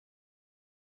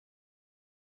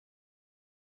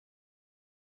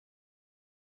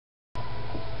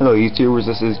Hello YouTubers,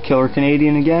 this is Killer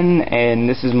Canadian again, and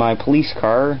this is my police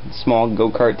car, small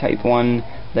go-kart type one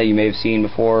that you may have seen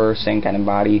before, same kind of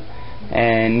body.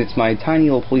 And it's my tiny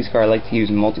little police car I like to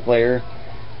use in multiplayer.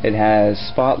 It has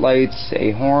spotlights,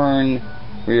 a horn,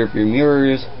 rear view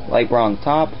mirrors, light bar on the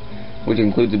top, which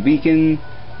includes a beacon,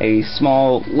 a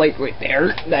small light right there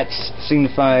that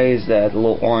signifies that the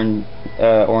little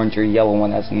orange or yellow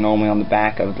one that's normally on the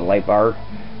back of the light bar.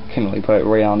 Can't really put it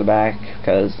right on the back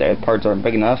because the parts aren't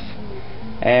big enough.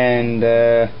 And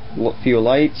a few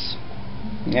lights,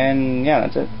 and yeah,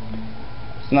 that's it.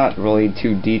 It's not really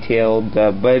too detailed,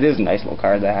 but it is a nice little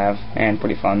car to have and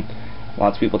pretty fun.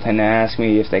 Lots of people tend to ask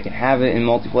me if they can have it in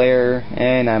multiplayer,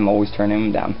 and I'm always turning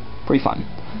them down. Pretty fun.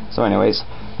 So anyways,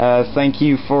 thank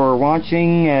you for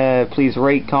watching. Please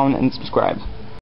rate, comment, and subscribe.